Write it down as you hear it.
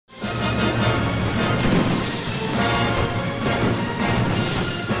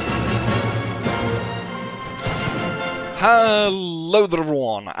Hello there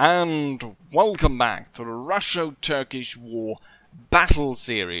everyone, and welcome back to the Russo-Turkish War Battle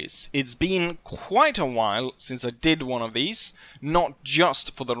Series. It's been quite a while since I did one of these, not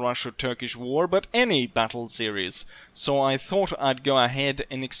just for the Russo-Turkish War, but any battle series. So I thought I'd go ahead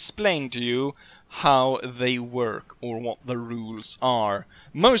and explain to you how they work, or what the rules are.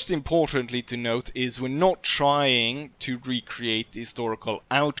 Most importantly to note is we're not trying to recreate the historical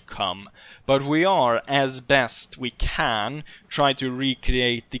outcome, but we are, as best we can, try to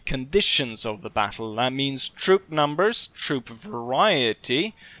recreate the conditions of the battle. That means troop numbers, troop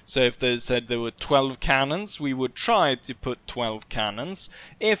variety. So if they said there were 12 cannons, we would try to put 12 cannons.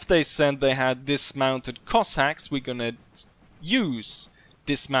 If they said they had dismounted Cossacks, we're gonna use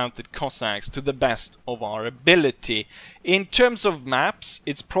dismounted Cossacks to the best of our ability. In terms of maps,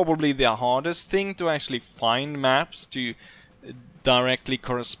 it's probably the hardest thing to actually find maps to directly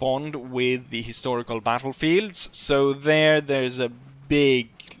correspond with the historical battlefields. So there's a big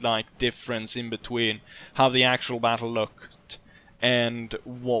difference in between how the actual battle looked and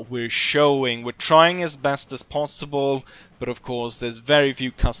what we're showing. We're trying as best as possible, but of course there's very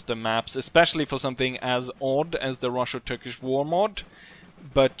few custom maps, especially for something as odd as the Russo-Turkish War mod.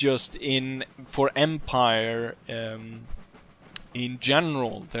 But just for Empire in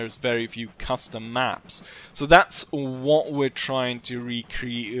general, there's very few custom maps. So that's what we're trying to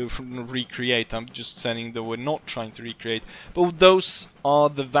recreate. I'm just saying that we're not trying to recreate, but those are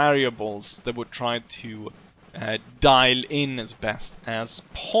the variables that we're trying to dial in as best as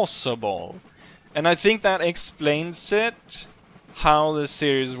possible. And I think that explains it, how the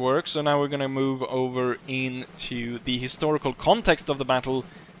series works. So now we're going to move over into the historical context of the battle,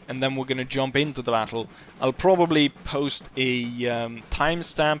 and then we're going to jump into the battle. I'll probably post a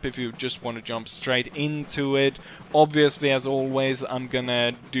timestamp if you just want to jump straight into it. Obviously, as always, I'm going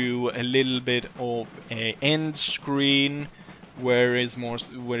to do a little bit of a end screen where it's more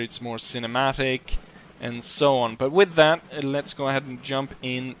cinematic and so on. But with that, let's go ahead and jump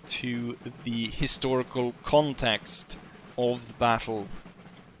into the historical context of the battle.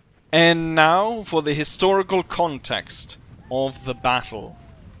 And now for the historical context of the battle.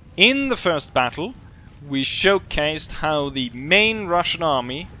 In the first battle, we showcased how the main Russian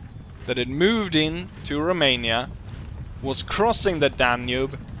army that had moved in to Romania was crossing the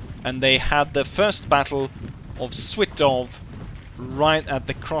Danube, and they had the first battle of Switov right at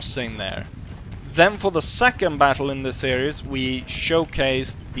the crossing there. Then for the second battle in the series, we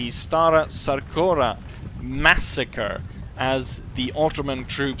showcased the Stara Zagora massacre, as the Ottoman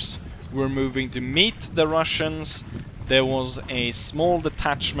troops were moving to meet the Russians. There was a small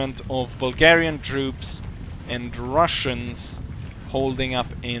detachment of Bulgarian troops and Russians holding up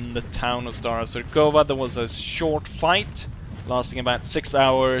in the town of Stara Zagora. There was a short fight lasting about 6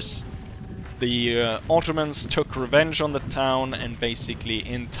 hours. The Ottomans took revenge on the town and basically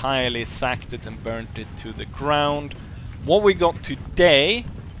entirely sacked it and burnt it to the ground. What we got today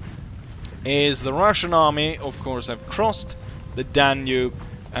is the Russian army, of course, have crossed the Danube,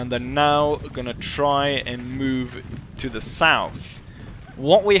 and they're now gonna try and move to the south.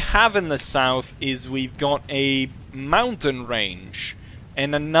 What we have in the south is we've got a mountain range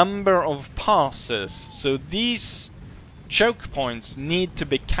and a number of passes. So these choke points need to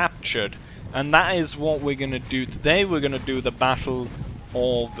be captured, and that is what we're gonna do today. We're gonna do the first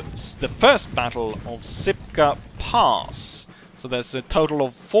battle of Shipka Pass. So there's a total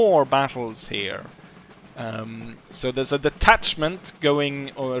of 4 battles here. So there's a detachment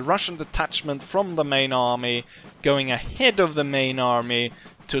going, or a Russian detachment from the main army going ahead of the main army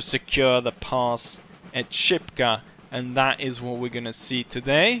to secure the pass at Shipka, and that is what we're gonna see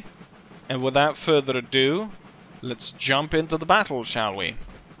today. And without further ado, let's jump into the battle, shall we?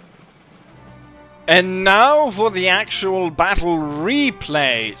 And now for the actual battle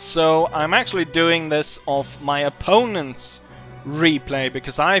replay. So I'm actually doing this off my opponent's replay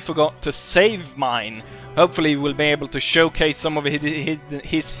because I forgot to save mine. Hopefully we'll be able to showcase some of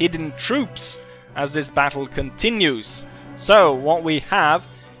his hidden troops as this battle continues. So what we have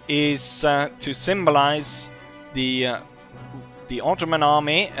is to symbolize the Ottoman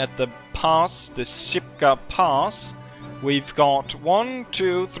army at the pass, the Shipka Pass. We've got 1,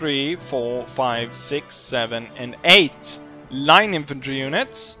 2, 3, 4, 5, 6, 7, and 8 line infantry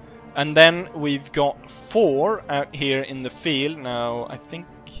units. And then we've got 4 out here in the field. Now, I think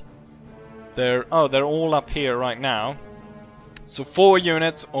they're all up here right now. So 4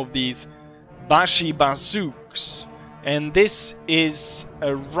 units of these Bashi Bazooks. And this is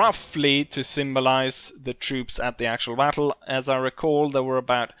roughly to symbolize the troops at the actual battle. As I recall, there were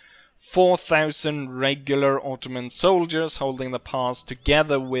about 4,000 regular Ottoman soldiers holding the pass,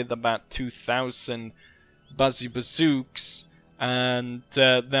 together with about 2,000 bazooks. And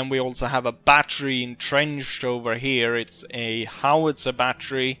then we also have a battery entrenched over here. It's a howitzer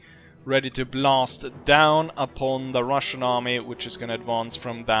battery ready to blast down upon the Russian army, which is going to advance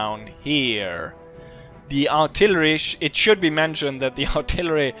from down here. The artillery, it should be mentioned that the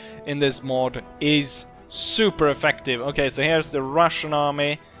artillery in this mod is super effective. Okay, so here's the Russian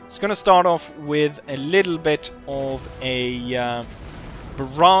army. It's going to start off with a little bit of a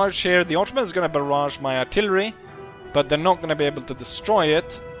barrage here. The Ottomans are going to barrage my artillery, but they're not going to be able to destroy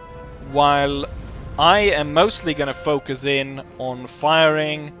it, while I am mostly going to focus in on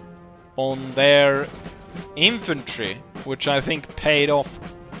firing on their infantry, which I think paid off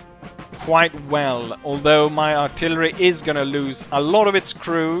quite well, although my artillery is going to lose a lot of its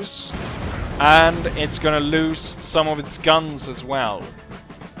crews, and it's going to lose some of its guns as well.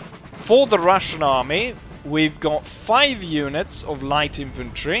 For the Russian army, we've got 5 units of light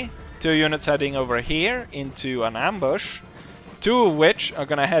infantry, 2 units heading over here into an ambush, 2 of which are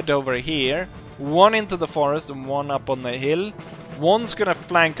going to head over here, 1 into the forest and 1 up on the hill. 1's going to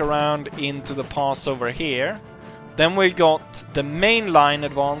flank around into the pass over here. Then we got the main line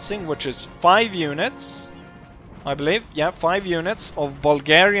advancing, which is 5 units, I believe. Yeah, 5 units of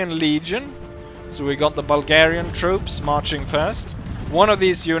Bulgarian Legion. So we got the Bulgarian troops marching first. One of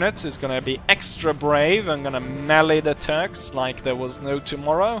these units is going to be extra brave and going to melee the Turks like there was no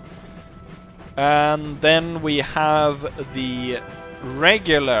tomorrow. And then we have the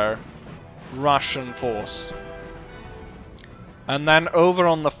regular Russian force. And then over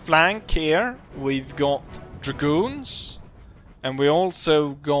on the flank here, we've got Dragoons. And we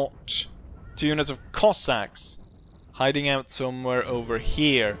also got 2 units of Cossacks hiding out somewhere over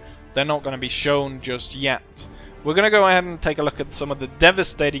here. They're not going to be shown just yet. We're going to go ahead and take a look at some of the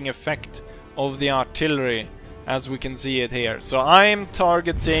devastating effect of the artillery, as we can see it here. So I'm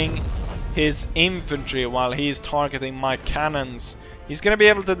targeting his infantry while he's targeting my cannons. He's going to be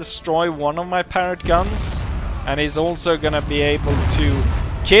able to destroy one of my Parrot guns, and he's also going to be able to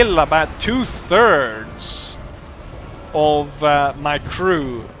kill about 2/3 of my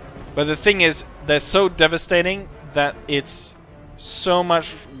crew. But the thing is, they're so devastating that it's so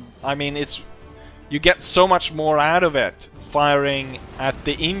much... I mean, you get so much more out of it firing at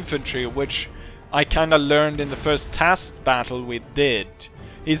the infantry, which I kind of learned in the first test battle we did.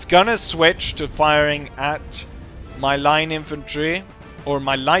 He's gonna switch to firing at my line infantry, or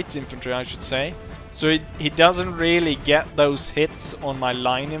my light infantry I should say. So he doesn't really get those hits on my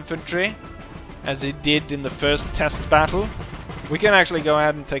line infantry as he did in the first test battle. We can actually go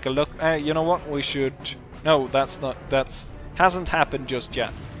ahead and take a look. You know what? We should... No, that's hasn't happened just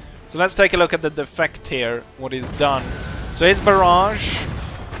yet. So let's take a look at the defect here, what he's done. So his barrage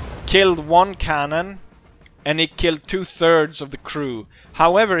killed 1 cannon, and he killed 2/3 of the crew.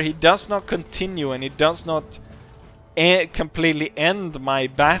 However, he does not continue, and he does not completely end my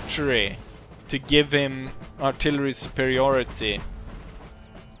battery to give him artillery superiority.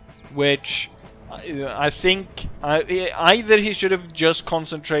 Which I think either he should have just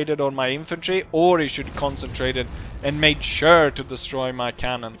concentrated on my infantry, or he should have concentrated and made sure to destroy my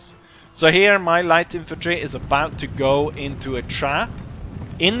cannons. So here my light infantry is about to go into a trap.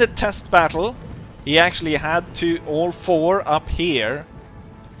 In the test battle, he actually had all 4 up here.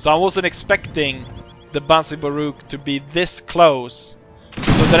 So I wasn't expecting the Bazi-Baruch to be this close.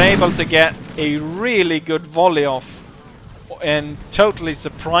 So they're able to get a really good volley off and totally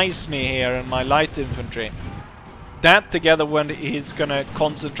surprise me here in my light infantry. That, together when he's gonna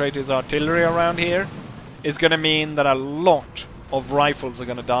concentrate his artillery around here, is gonna mean that a lot of rifles are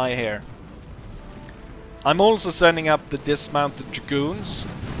gonna die here. I'm also sending up the dismounted dragoons.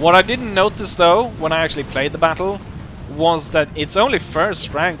 What I didn't notice though, when I actually played the battle, was that it's only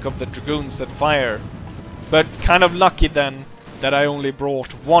first rank of the dragoons that fire. But kind of lucky then that I only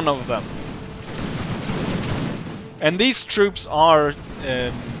brought 1 of them. And these troops are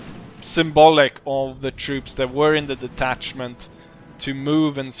symbolic of the troops that were in the detachment to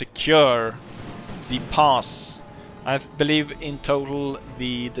move and secure the pass. I believe in total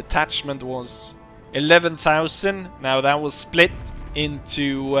the detachment was 11,000. Now that was split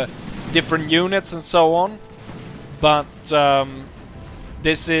into different units and so on. But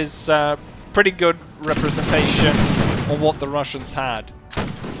this is pretty good representation of what the Russians had.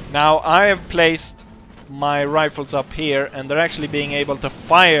 Now I have placed my rifles up here, and they're actually being able to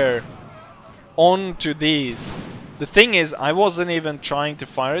fire onto these. The thing is, I wasn't even trying to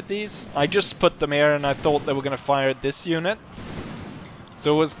fire at these. I just put them here and I thought they were going to fire at this unit.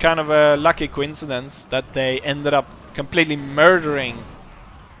 So it was kind of a lucky coincidence that they ended up completely murdering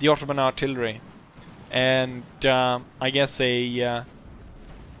the Ottoman artillery. And I guess a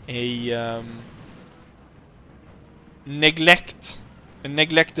a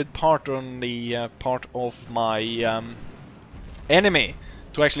neglected part on the part of my enemy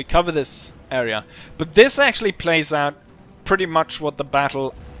to actually cover this area. But this actually plays out pretty much what the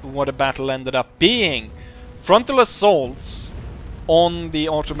battle ended up being. Frontal assaults on the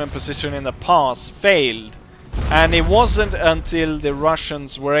Ottoman position in the past failed, and it wasn't until the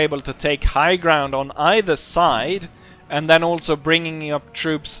Russians were able to take high ground on either side, and then also bringing up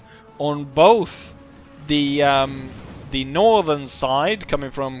troops on both the northern side,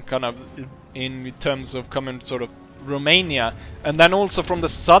 coming from kind of in terms of coming sort of Romania, and then also from the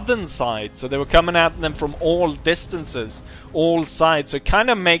southern side, so they were coming at them from all distances, all sides, so it kind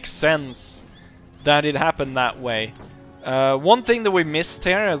of makes sense that it happened that way. One thing that we missed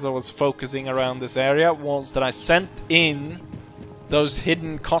here as I was focusing around this area was that I sent in those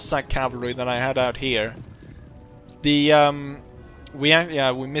hidden Cossack cavalry that I had out here. The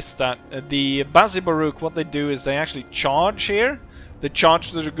we missed that. The Bazi-Baruch, what they do is they actually charge here. They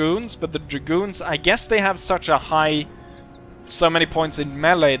charge the dragoons, but the dragoons, I guess they have such a high, so many points in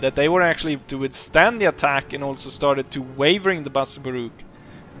melee that they were actually to withstand the attack and also started to wavering the Bazi-Baruch.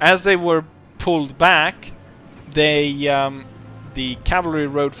 As they were pulled back, they the cavalry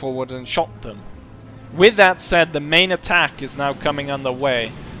rode forward and shot them. With that said, the main attack is now coming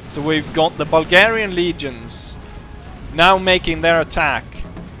underway. So we've got the Bulgarian legions now making their attack.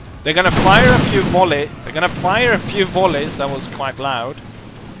 They're gonna fire a few volleys. That was quite loud.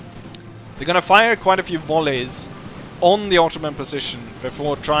 They're gonna fire quite a few volleys on the Ottoman position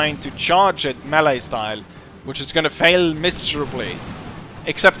before trying to charge it melee style, which is gonna fail miserably,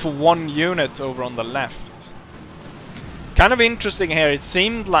 except for one unit over on the left. Kind of interesting here, it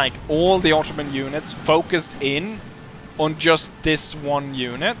seemed like all the Ottoman units focused in on just this one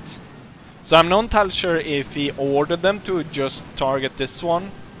unit. So I'm not entirely sure if he ordered them to just target this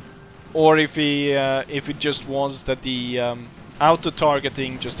one, or if it just was that the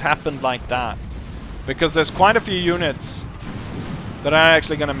auto-targeting just happened like that. Because there's quite a few units that are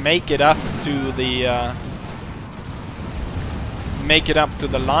actually gonna make it up to the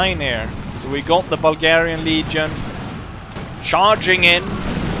line here. So we got the Bulgarian Legion charging in.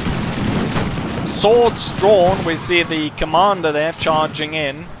 Swords drawn, we see the commander there charging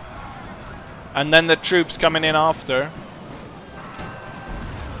in. And then the troops coming in after.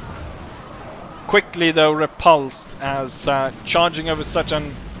 Quickly though repulsed as charging over such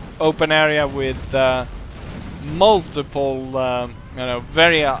an open area with multiple,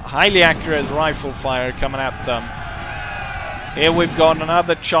 very highly accurate rifle fire coming at them. Here we've got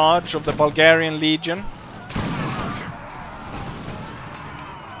another charge of the Bulgarian Legion.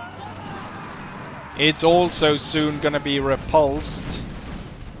 It's also soon going to be repulsed.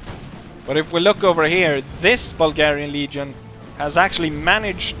 But if we look over here, this Bulgarian Legion has actually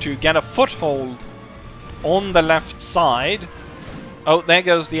managed to get a foothold on the left side. Oh, there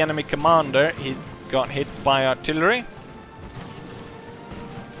goes the enemy commander. He got hit by artillery.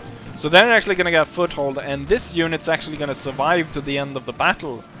 So they're actually going to get a foothold, and this unit's actually going to survive to the end of the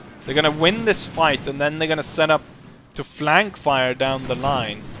battle. They're going to win this fight, and then they're going to set up to flank fire down the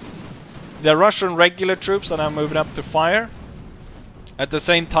line. The Russian regular troops are now moving up to fire. At the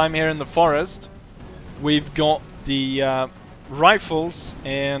same time here in the forest, we've got the rifles,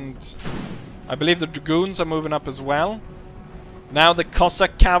 and I believe the dragoons are moving up as well. Now the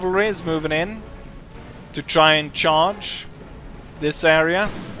Cossack cavalry is moving in to try and charge this area,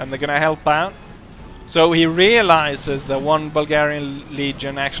 and they're gonna help out. So he realizes that one Bulgarian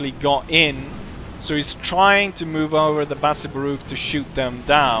legion actually got in, so he's trying to move over the Bazi-Baruch to shoot them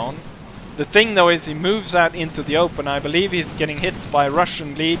down. The thing though is he moves out into the open. I believe he's getting hit by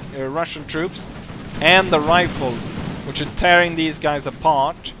Russian troops and the rifles, which are tearing these guys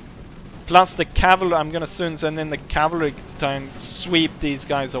apart. Plus the cavalry, I'm gonna soon send in the cavalry to try and sweep these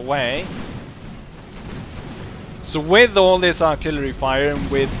guys away. So with all this artillery fire and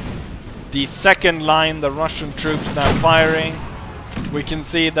with the second line, the Russian troops now firing, we can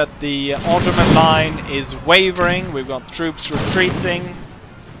see that the Ottoman line is wavering. We've got troops retreating.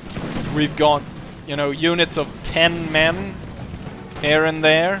 We've got, units of 10 men here and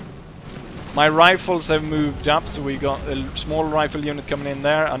there. My rifles have moved up, so we got a small rifle unit coming in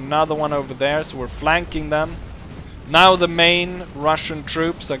there, another one over there, so we're flanking them. Now the main Russian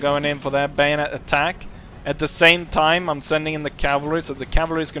troops are going in for their bayonet attack. At the same time, I'm sending in the cavalry, so the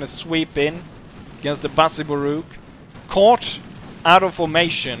cavalry is going to sweep in against the Bazi-Baruch. Caught out of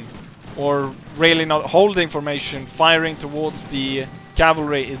formation, or really not holding formation, firing towards the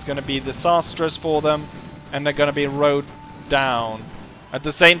cavalry is going to be disastrous for them, and they're going to be rode down. At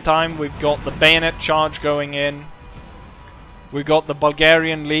the same time, we've got the bayonet charge going in. We've got the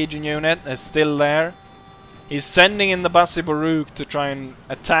Bulgarian Legion unit, is still there. He's sending in the Bazi-Baruch to try and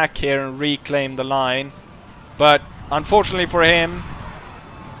attack here and reclaim the line. But unfortunately for him,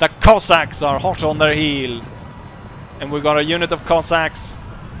 the Cossacks are hot on their heel. And we've got a unit of Cossacks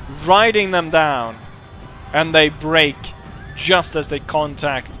riding them down. And they break just as they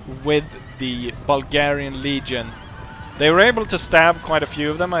contact with the Bulgarian Legion. They were able to stab quite a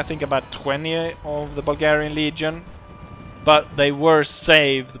few of them, I think about 20 of the Bulgarian Legion. But they were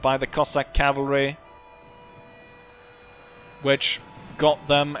saved by the Cossack cavalry, which got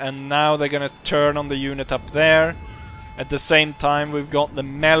them, and now they're gonna turn on the unit up there. At the same time, we've got the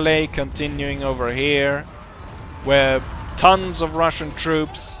melee continuing over here, where tons of Russian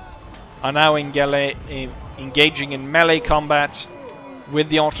troops are now engaging in melee combat with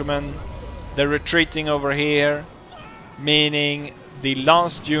the Ottoman. They're retreating over here, meaning the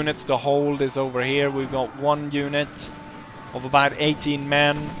last units to hold is over here. We've got one unit of about 18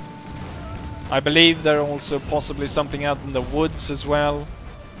 men. I believe there are also possibly something out in the woods as well.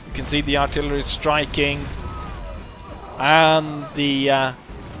 You can see the artillery striking. And the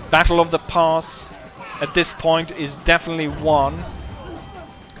Battle of the Pass at this point is definitely won.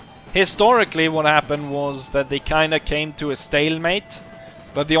 Historically, what happened was that they kind of came to a stalemate,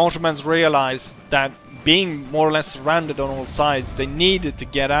 but the Ottomans realized that being more or less surrounded on all sides, they needed to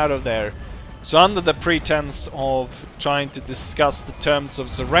get out of there. So under the pretense of trying to discuss the terms of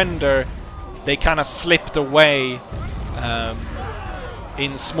surrender, they kind of slipped away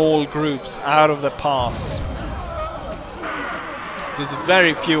in small groups out of the pass. So there's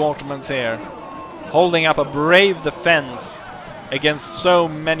very few Ottomans here, holding up a brave defense against so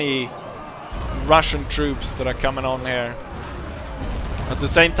many Russian troops that are coming on here. At the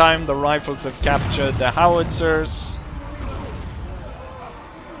same time, the rifles have captured the howitzers.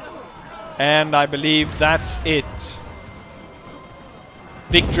 And I believe that's it.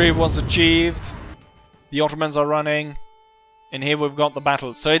 Victory was achieved. The Ottomans are running. And here we've got the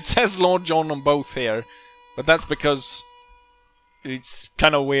battle. So it says Lord John on both here. But that's because it's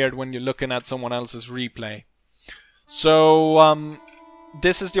kind of weird when you're looking at someone else's replay. So,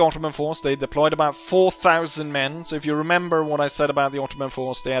 this is the Ottoman force. They deployed about 4,000 men. So if you remember what I said about the Ottoman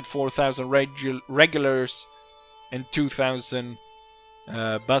force, they had 4,000 regulars and 2,000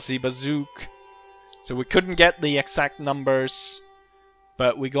 Bazi-Bazouk. So we couldn't get the exact numbers,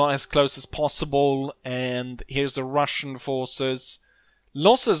 but we got as close as possible. And here's the Russian forces.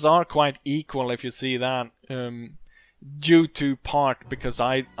 Losses are quite equal, if you see that, due to part because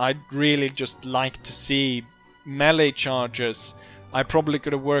I'd really just like to see melee charges. I probably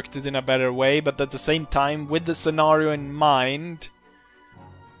could have worked it in a better way, but at the same time, with the scenario in mind,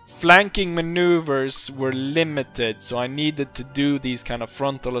 flanking maneuvers were limited, so I needed to do these kind of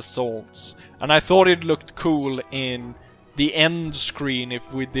frontal assaults. And I thought it looked cool in the end screen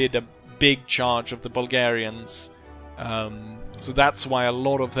if we did a big charge of the Bulgarians. So that's why a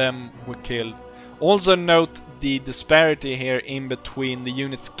lot of them were killed. Also note the disparity here in between the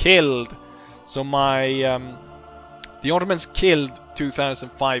units killed. So the Ottomans killed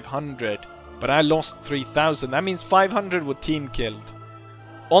 2,500, but I lost 3,000. That means 500 were team killed.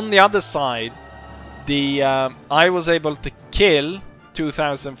 On the other side, I was able to kill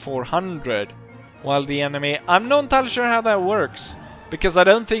 2,400, while the enemy... I'm not entirely sure how that works, because I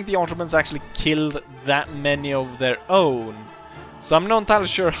don't think the Ottomans actually killed that many of their own. So I'm not entirely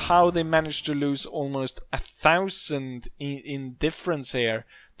sure how they managed to lose almost 1,000 in difference here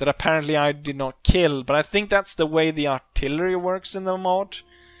that apparently I did not kill. But I think that's the way the artillery works in the mod.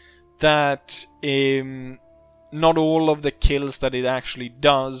 That not all of the kills that it actually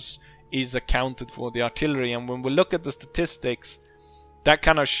does is accounted for the artillery. And when we look at the statistics, that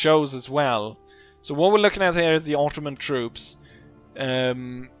kind of shows as well. So what we're looking at here is the Ottoman troops.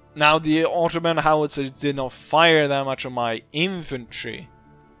 Now the Ottoman howitzers did not fire that much on my infantry.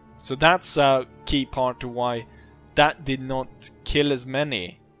 So that's a key part to why that did not kill as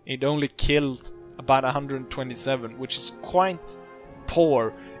many. It only killed about 127, which is quite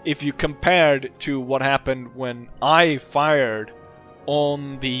poor if you compared to what happened when I fired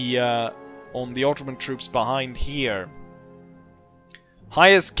on the Ottoman troops behind here.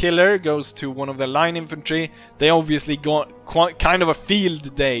 Highest killer goes to one of the line infantry. They obviously got kind of a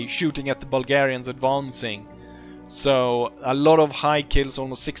field day shooting at the Bulgarians advancing. So a lot of high kills,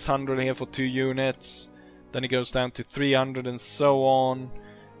 almost 600 here for 2 units. Then it goes down to 300 and so on.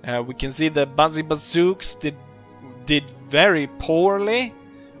 We can see the Bazi-Bazouks did very poorly.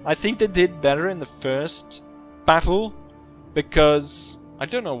 I think they did better in the first battle, because I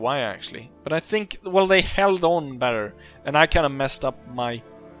don't know why actually, but I think, well, they held on better, and I kind of messed up my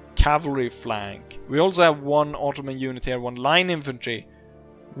cavalry flank. We also have one Ottoman unit here, one line infantry,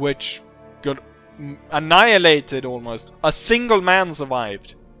 which got annihilated almost. A single man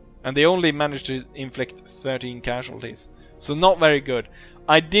survived. And they only managed to inflict 13 casualties. So not very good.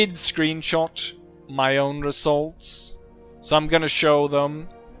 I did screenshot my own results. So I'm gonna show them.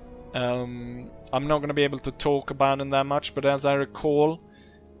 I'm not gonna be able to talk about them that much, but as I recall,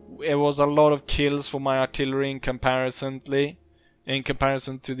 it was a lot of kills for my artillery in comparison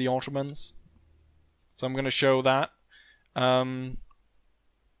to the Ottomans. So I'm gonna show that. And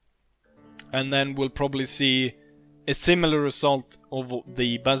then we'll probably see a similar result of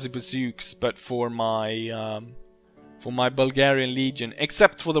the Bazibazouks, but for my Bulgarian Legion,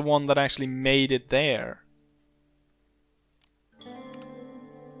 except for the one that actually made it there.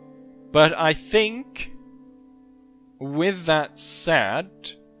 But I think, with that said,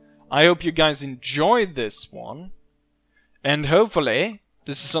 I hope you guys enjoyed this one, and hopefully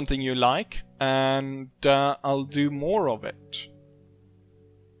this is something you like, and I'll do more of it.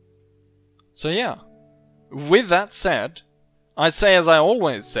 So yeah, with that said, I say as I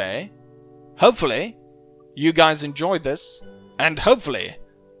always say, hopefully you guys enjoyed this, and hopefully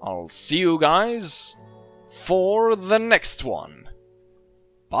I'll see you guys for the next one.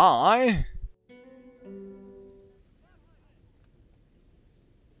 Bye!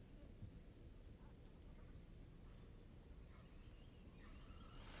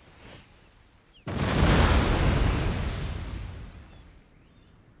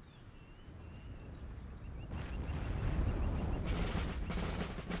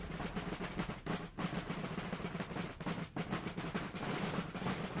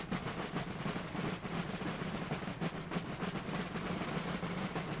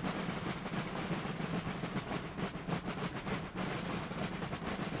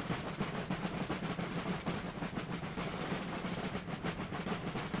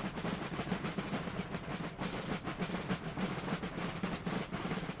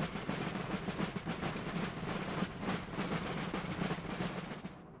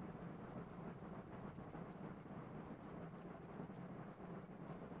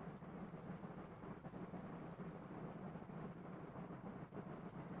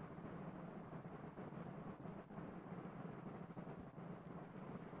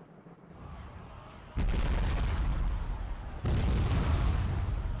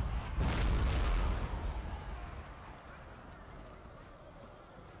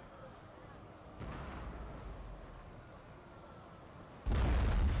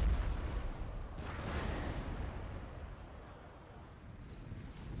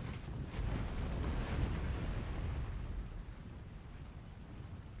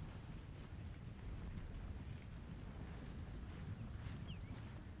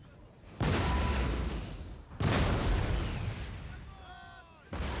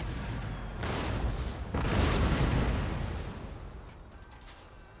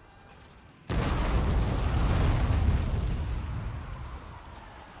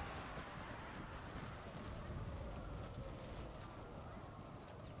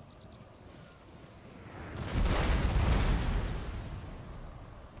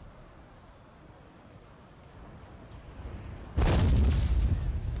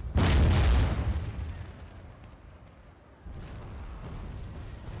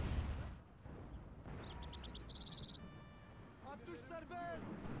 Atış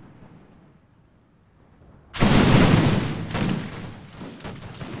serbest!